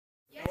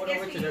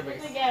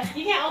Yeah,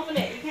 you can't open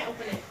it. You can't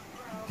open it.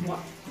 What?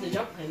 The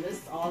jump plan. This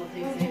is all the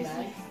things in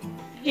bag.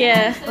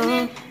 Yeah.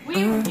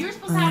 You were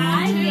supposed to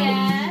have one,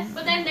 yeah.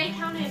 But then they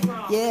counted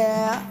wrong.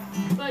 Yeah.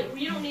 But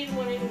you don't need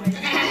one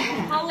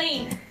anyway.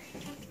 Pauline.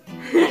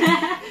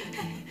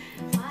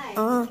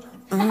 Why?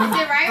 Is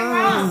it right or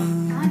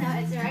wrong? I don't know.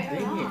 Is it right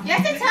or wrong? You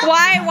have to tell.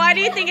 Why do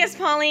you think it's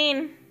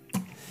Pauline?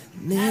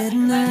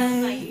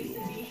 Midnight.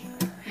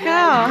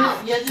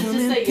 How? Yeah, just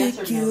say yes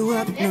or no.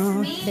 Up,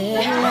 no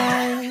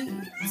headlights.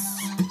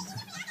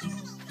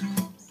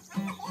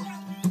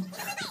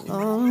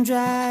 Long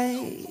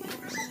drive.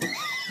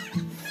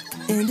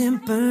 And in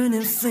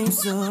burning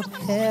flames of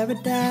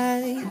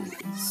paradise.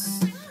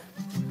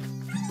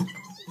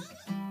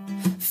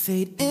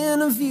 Fate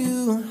in a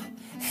view.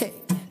 Hey,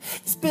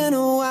 it's been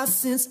a while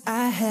since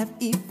I have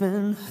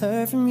even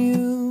heard from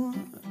you.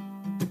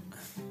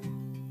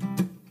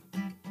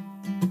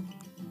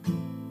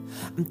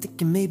 I'm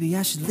thinking maybe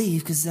I should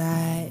leave, cause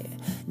I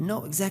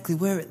know exactly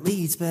where it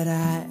leads, but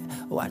I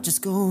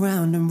just go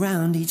round and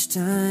round each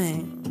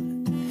time.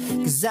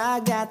 Cause I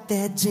got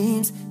that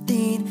James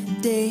Dean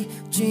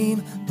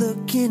daydream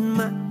look in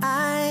my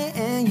eye,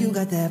 and you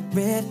got that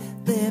red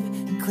lip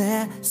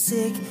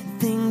classic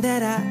thing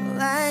that I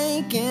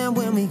like. And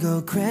when we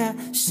go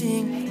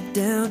crashing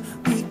down,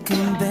 we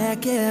come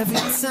back every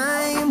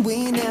time.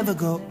 We never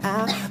go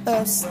out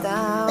of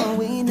style.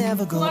 We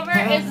never go out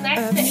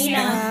of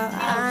style.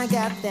 I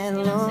got that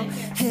long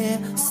hair,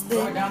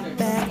 slick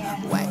back,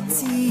 white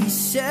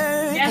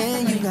t-shirt,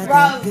 and you got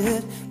that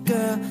good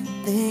girl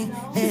thing,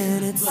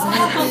 and it's a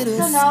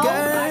little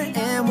skirt.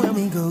 And when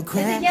we go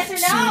crashing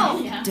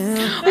down,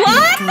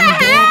 what the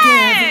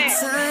heck?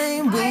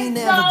 Time, we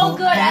never go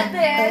good at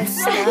this.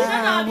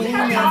 We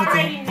never go out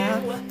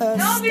of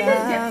No, because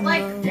style.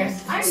 like, there's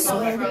I'm so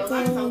good.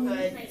 I'm so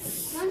good.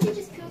 Why don't you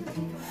just kill the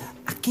people?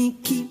 I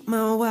can't keep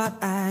my wild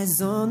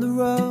eyes on the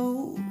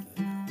road.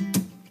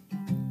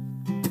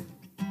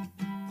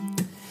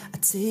 I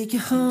take you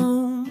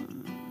home.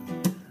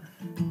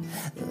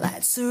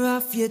 Lights are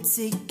off, you're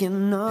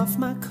taking off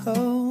my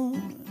coat.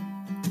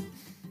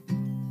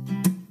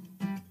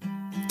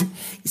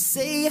 You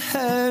say you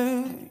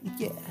heard,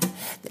 yeah,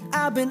 that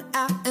I've been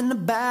out and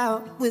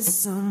about with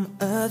some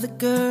other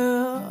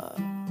girl.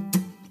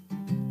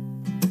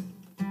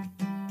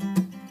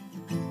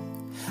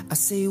 I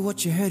say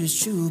what you heard is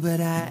true, but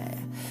I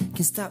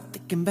can't stop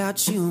thinking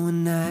about you,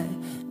 and I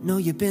know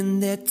you've been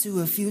there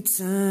too a few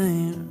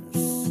times.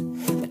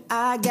 But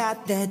I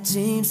got that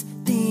James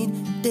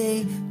Dean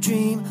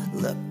daydream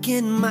look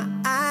in my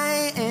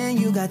eye, and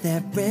you got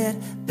that red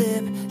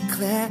lip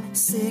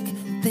classic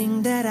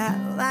thing that I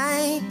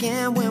like.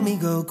 And when we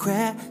go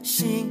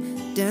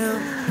crashing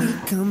down, we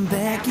come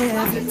back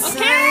every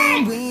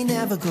time. We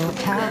never go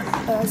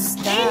out of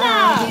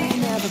style. We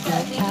never go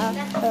out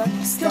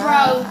of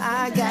style.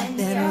 I got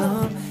that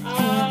long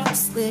hair,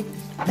 slick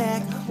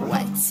back,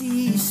 white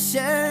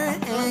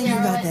t-shirt, and you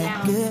got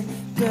that good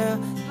girl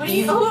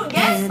thing,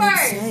 and a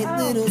tight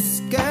little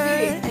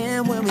skirt.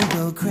 And when we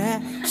go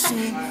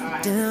crashing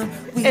down,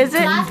 we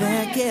come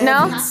back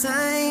every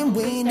time.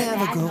 We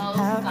never go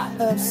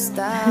out of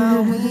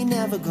style. We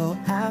never go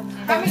out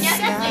of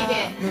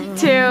style.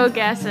 2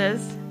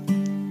 guesses.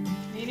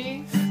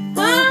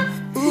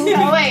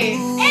 Oh wait.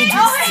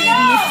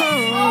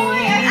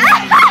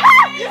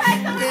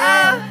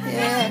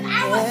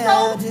 I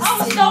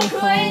was so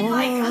good.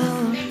 Like,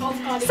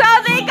 So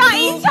they got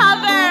each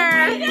other.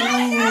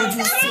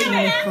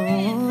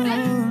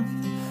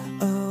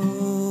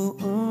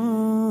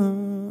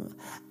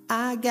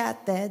 I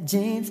got that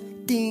James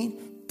Dean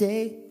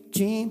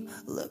daydream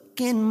look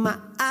in my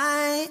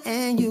eye,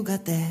 and you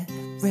got that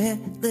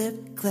red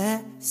lip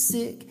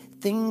classic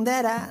thing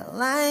that I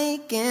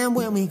like. And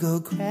when we go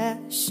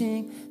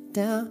crashing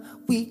down,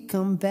 we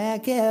come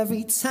back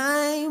every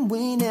time.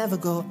 We never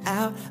go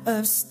out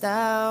of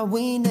style.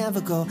 We never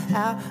go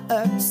out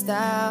of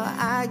style.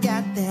 I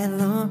got that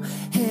long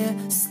hair,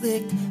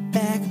 slicked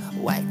back,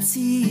 white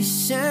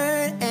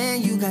t-shirt,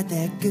 and you got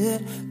that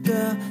good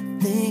girl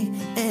thing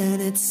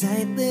and a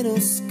tight little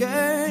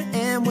skirt.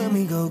 And when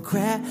we go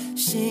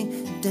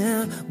crashing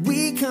down,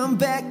 we come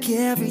back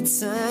every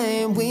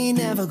time. We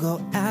never go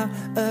out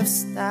of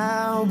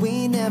style.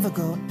 We never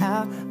go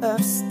out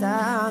of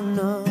style,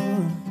 no.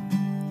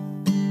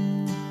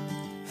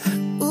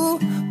 Ooh,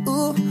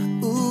 ooh,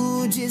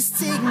 ooh, just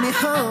take me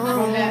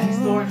home.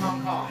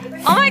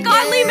 Oh my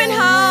God, Lee Min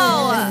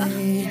Ho.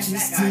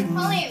 Just take me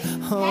Pauline.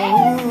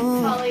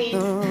 home. Pauline.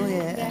 Oh,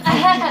 yeah. I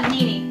have a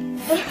meeting.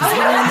 We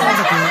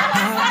never go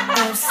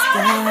out of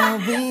style.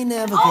 We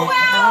never go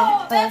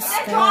out of That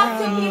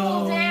dropped 2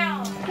 people style. down.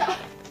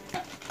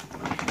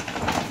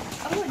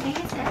 Oh, dang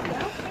it,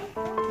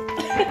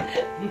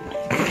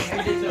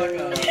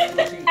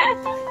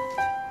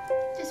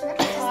 just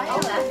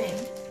laughing.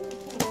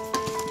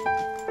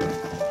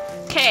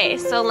 Okay,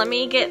 so let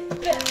me get.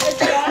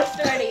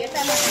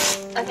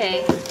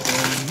 Okay.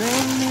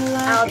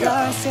 I'll do.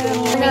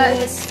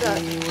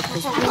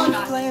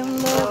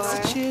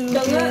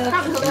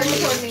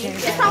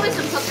 There's probably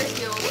some cooker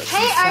skills.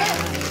 Hey,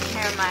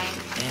 never mind.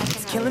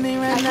 It's killing me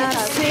right now.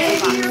 Say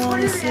you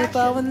wanna slip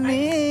out with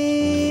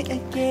me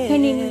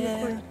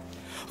again.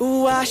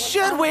 Why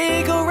should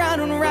we go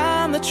round and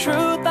round the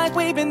truth like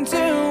we've been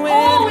doing?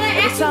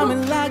 Every time we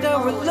like a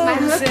we're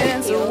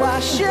losing. So why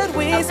should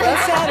we spend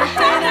Saturday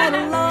night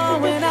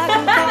alone when I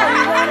can call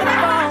you on the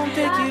phone,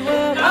 pick you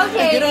up,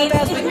 pick it up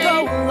as we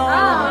go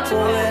along,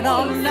 pulling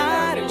all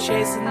night or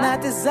chasing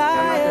that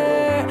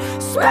desire,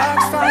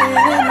 sparks flying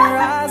in her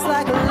eyes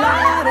like a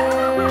lighter.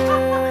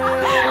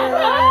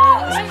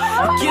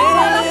 Get a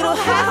little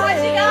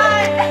higher,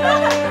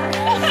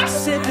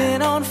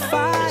 sipping on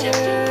fire.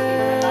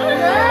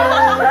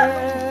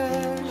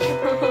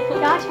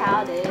 Y'all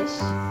childish.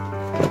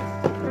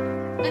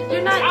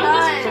 You're not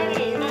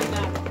done. You're not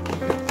done.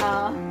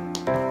 Oh.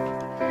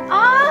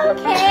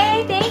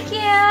 Okay, thank you.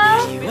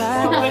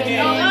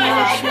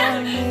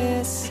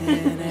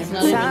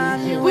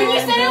 When you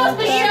said it was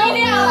for you,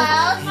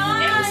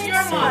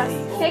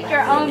 Pick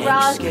your own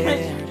bras.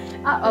 Okay.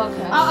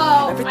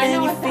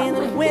 Everything you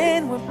feeling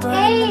when we're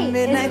burning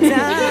midnight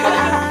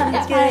time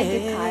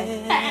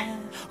again.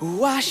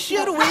 Why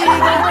should we go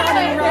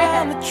running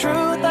around the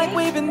truth like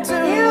we've been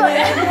doing?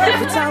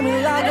 Every time we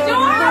like a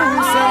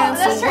losing.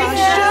 So why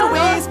should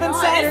we spend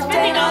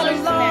Saturday night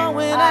alone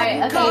when I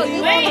can call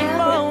you on the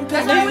phone,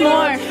 pick you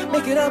up,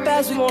 make it up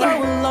as we go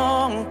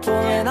along,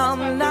 pulling all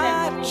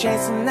night,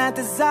 chasing that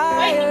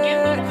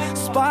desire,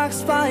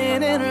 sparks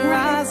flying in her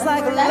eyes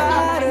like a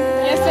lighter.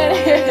 Yes, it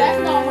is.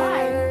 That's not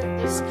mine.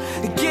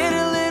 Get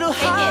a little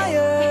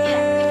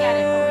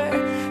higher,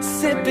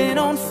 sipping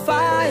on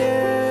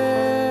fire.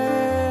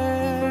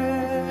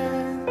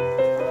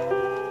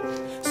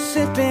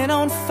 Sipping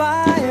on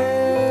fire.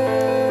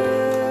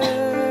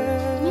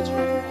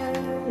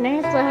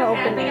 Next, let her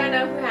open it. I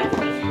know who has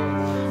me.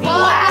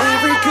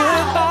 Every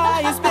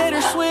goodbye is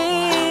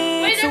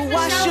bittersweet. So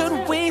why should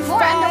we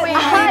fight when we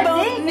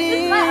both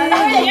need?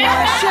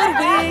 Why should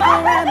we go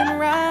round and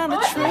round the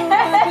truth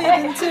like we've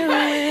been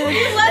doing?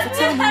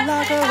 Tell me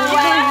like a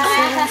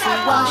reason. So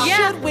why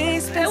should we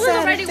spend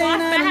Saturday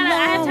night alone? I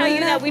had to tell you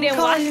that we didn't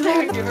watch it.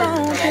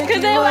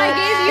 Because then I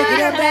gave you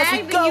your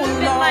bag, but you've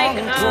been like,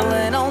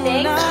 pulling on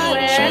the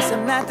night,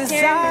 chasing that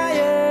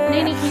desire.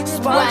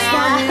 Sparks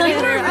flying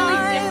in her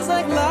eyes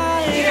like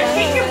light.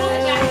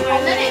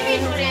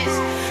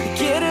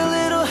 Get a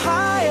little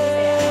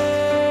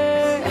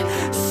higher,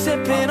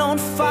 sipping on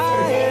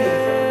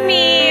fire.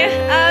 Me,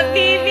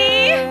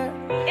 Vivi,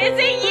 is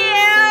it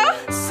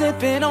you?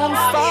 Sipping on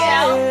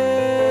fire.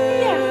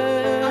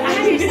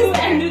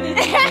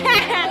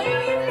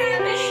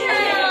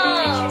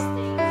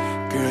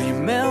 Girl, you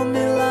melt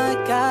me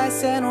like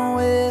ice and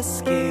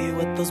whiskey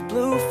with those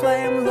blue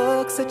flame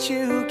looks that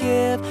you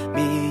give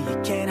me. You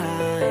can't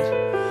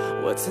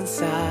hide what's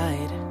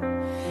inside,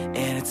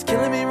 and it's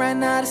killing me right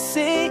now to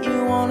see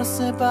you wanna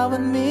slip out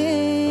with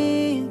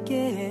me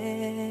again.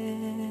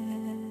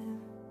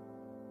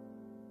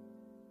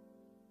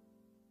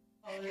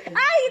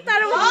 You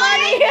thought it was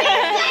funny.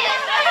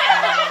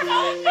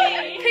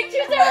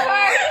 Pictures of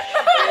her.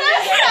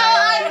 That's so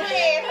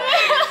ugly.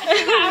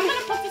 I'm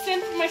gonna put this in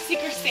for my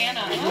Secret Santa.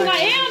 I'm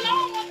like, ew, no, I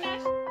want that.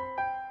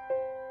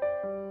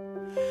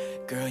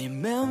 Girl, you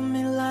melt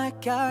me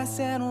like ice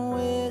and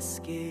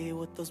whiskey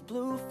with those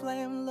blue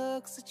flame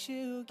looks that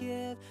you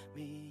give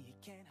me. You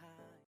can't hide.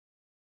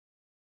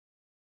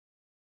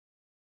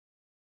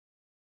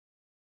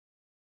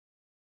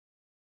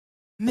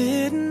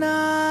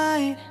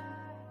 Midnight,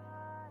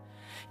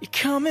 you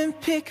come and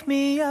pick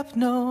me up,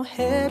 no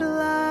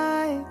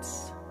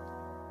headlights.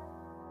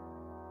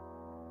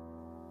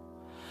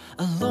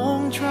 A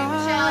long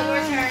drive. Michelle,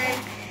 your turn.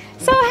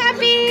 So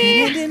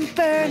happy.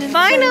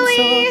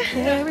 Finally.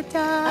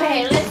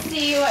 Okay, let's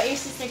see what your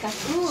sister got.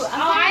 Ooh,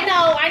 I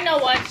know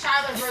what.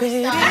 Charlotte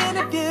Finally.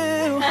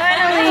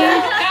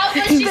 That's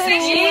what she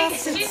said. She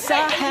Since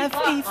I have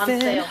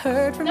even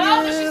heard from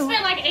no, but she you.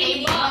 spent like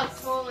 $80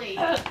 fully.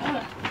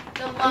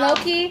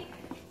 Loki,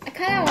 I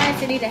kind of wanted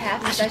to do the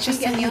half so she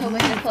get me a whole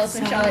bunch of clothes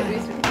when Charlotte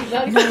moves with me.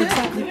 Know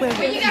exactly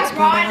where You got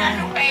bra and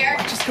underwear.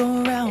 just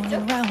go around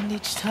and around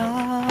each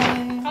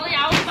time. Oh,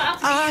 yeah, I was about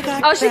to. I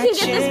got Oh, she that can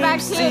get this back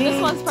too. This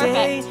one's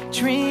perfect.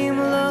 Dream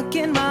look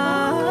in my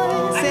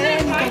eyes,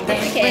 and you got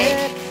that Okay.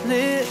 red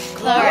lip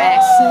Claret.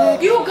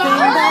 classic. You got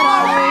thing that it.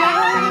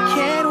 I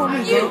can't when we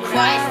go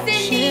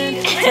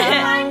crashing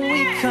down. We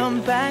come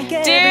back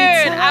every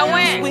Dude, time. I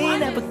went- We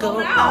never go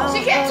out.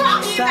 She kept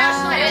talking about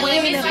outside. Let me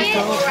We never see go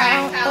it.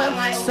 Right, I'm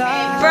like,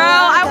 outside. Bro,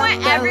 I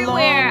went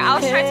everywhere. I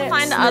was trying to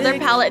find the other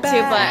palette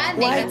too, but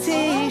White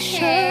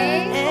t-shirt,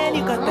 and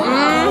you got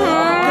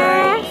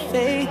that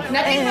face,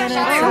 Nothing and but a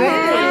shower.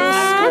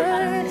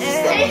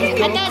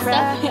 go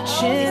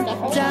crashing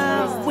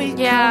down. We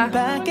Yeah. come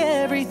back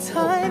every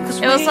time. 'Cause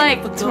It was we like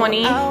never go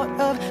 20. out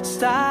of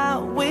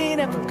style. We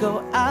never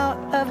go out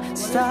of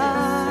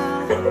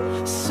style.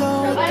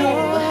 So it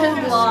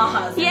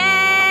goes.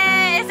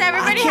 yay! Is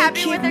everybody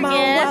happy with their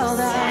gifts?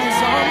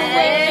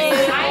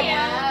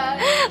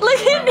 Look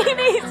at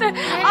Nini's.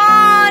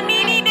 Oh,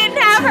 Nini didn't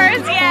have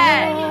hers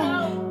yet.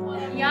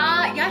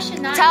 Y'all should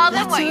not. Tell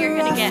them what you're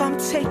gonna get. I'm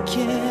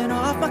taking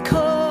off my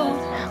coat.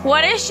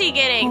 What is she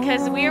getting?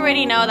 Because we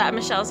already know that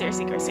Michelle's your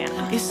Secret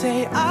Santa. You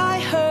say I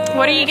heard.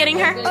 What are you getting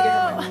her?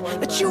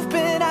 That you've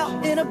been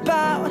out and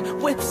about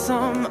with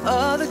some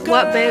other girl.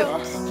 What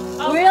boots?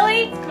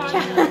 Really? What's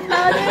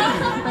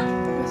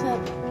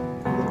up?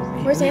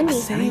 Where's Andy? I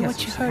say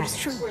what you heard is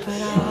true, but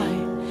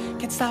I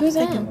can't stop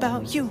thinking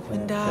about you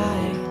and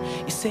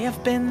I. You say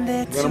I've been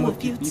there too a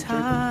few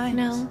times.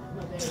 No.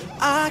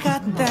 I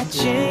got that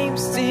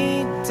James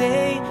Dean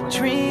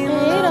daydream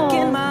look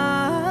in my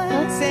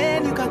eyes,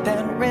 and you got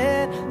that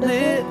red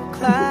lip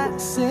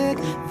classic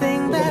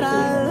thing that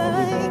I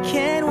like.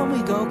 And when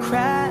we go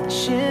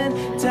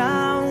crashing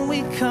down,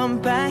 we come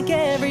back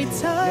every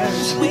time.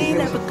 We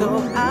never go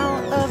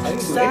out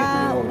of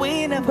style.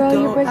 We never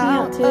go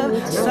out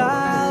of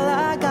style.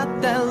 I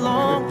got that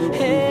long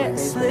hair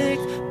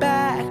slicked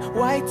back,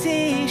 white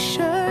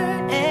t-shirt,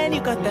 and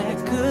you got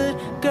that good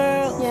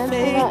girl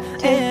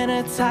face and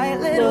a tight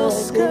little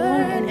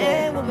skirt.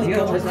 And when we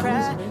go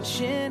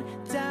crashing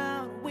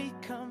down, we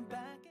come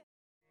back.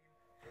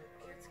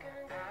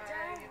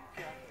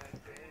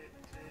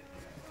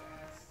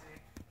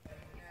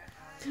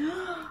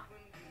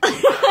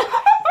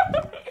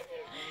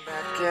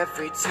 Back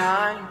every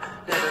time,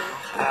 never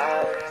go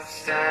out of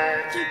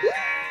sight,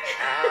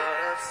 out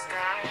of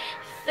sight.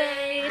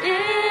 Fade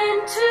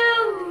into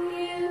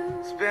you.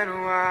 It's been a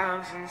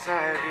while since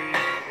I've even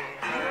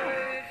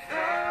heard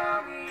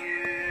from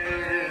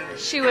you.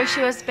 She wish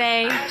she was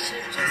Bae.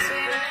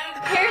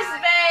 Here's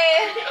Bae.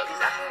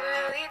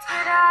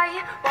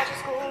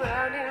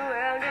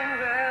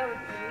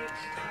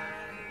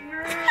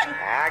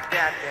 I got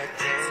that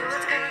dream.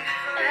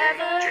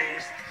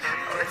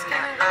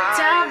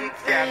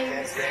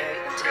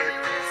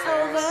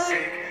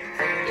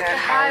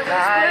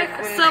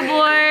 So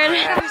bored.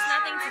 There's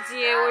nothing to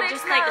do. We're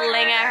just like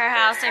laying at her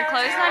house and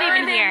Chloe's not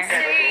even here.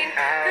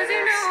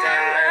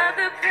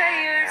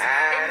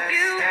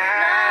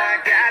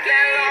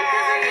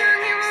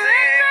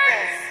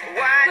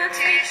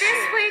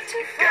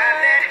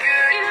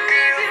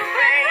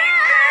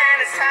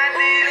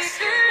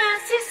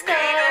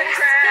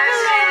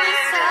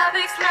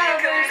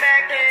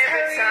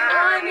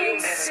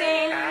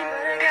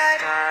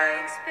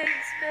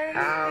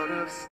 Out of